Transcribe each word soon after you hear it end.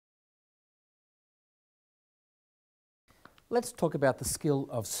Let's talk about the skill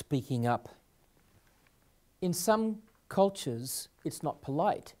of speaking up. In some cultures, it's not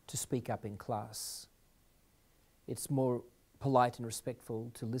polite to speak up in class. It's more polite and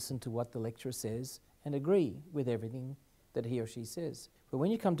respectful to listen to what the lecturer says and agree with everything that he or she says. But when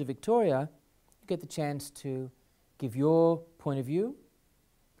you come to Victoria, you get the chance to give your point of view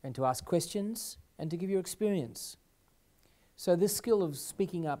and to ask questions and to give your experience. So this skill of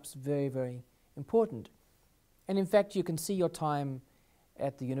speaking up is very, very important. And in fact, you can see your time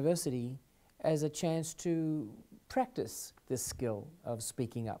at the university as a chance to practice this skill of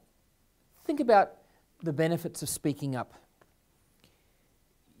speaking up. Think about the benefits of speaking up.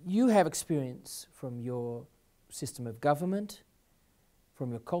 You have experience from your system of government, from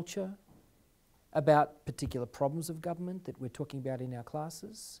your culture, about particular problems of government that we're talking about in our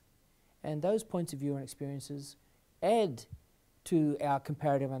classes. And those points of view and experiences add to our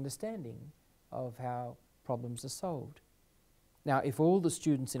comparative understanding of how problems are solved. Now, if all the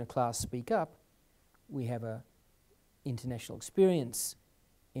students in a class speak up, we have an international experience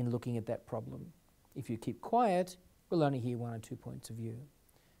in looking at that problem. If you keep quiet, we'll only hear one or two points of view.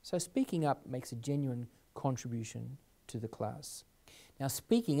 So speaking up makes a genuine contribution to the class. Now,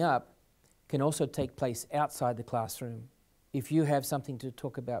 speaking up can also take place outside the classroom. If you have something to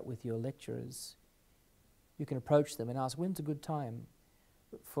talk about with your lecturers, you can approach them and ask, when's a good time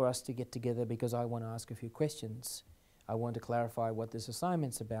for us to get together, because I want to ask a few questions. I want to clarify what this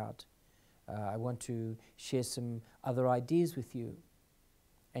assignment's about. I want to share some other ideas with you.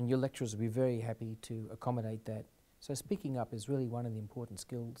 And your lecturers will be very happy to accommodate that. So speaking up is really one of the important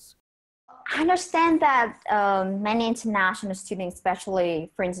skills. I understand that many international students,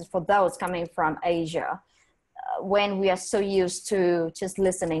 especially, for instance, for those coming from Asia, when we are so used to just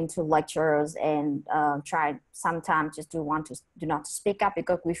listening to lecturers and try sometimes just do not speak up,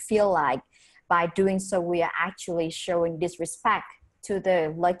 because we feel like by doing so we are actually showing disrespect to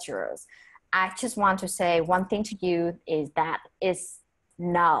the lecturers. I just want to say one thing to you is that it's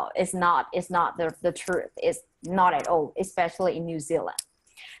not the truth. It's not at all, especially in New Zealand,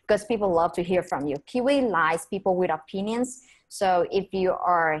 because people love to hear from you. Kiwi likes people with opinions. So if you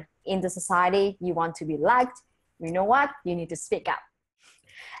are in the society, you want to be liked, you know what? You need to speak up.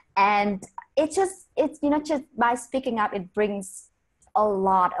 And it's just by speaking up, it brings a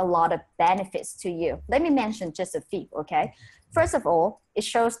lot of benefits to you. Let me mention just a few, okay? First of all, it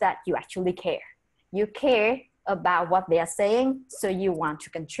shows that you actually care. You care about what they are saying, so you want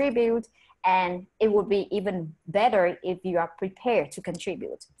to contribute, and it would be even better if you are prepared to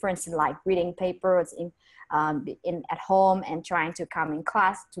contribute. For instance, like reading papers at home and trying to come in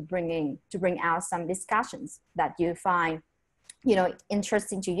class to bring out some discussions that you find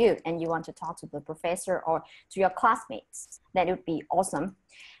interesting to you, and you want to talk to the professor or to your classmates. That would be awesome.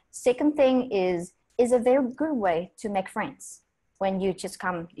 Second thing is a very good way to make friends. When you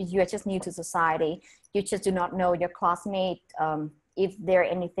are just new to society, you just do not know your classmate, if there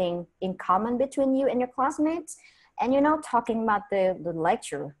anything in common between you and your classmates, and talking about the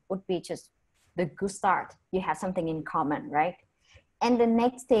lecture would be just the good start. You have something in common, right? And the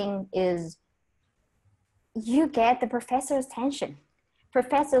next thing is you get the professor's attention.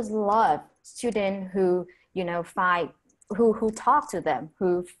 Professors love students who who talk to them,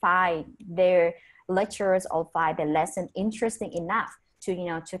 who find their lecturers or find the lesson interesting enough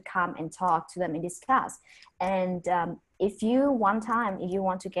to come and talk to them and discuss. And if you want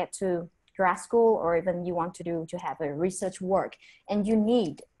to get to grad school, or even you want to have a research work, and you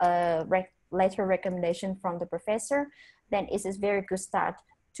need a letter recommendation from the professor, then it's a very good start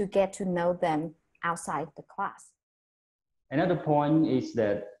to get to know them outside the class. Another point is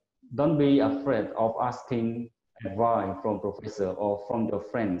that don't be afraid of asking advice from professor or from your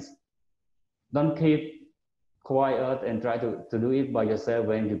friends. Don't keep quiet and try to do it by yourself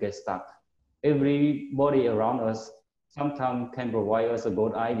when you get stuck. Everybody around us sometimes can provide us a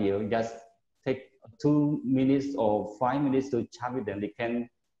good idea. Just take 2 minutes or 5 minutes to chat with them. They can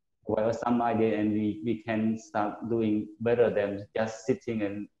provide us some idea, and we can start doing better than just sitting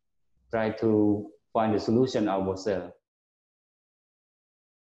and try to find a solution ourselves.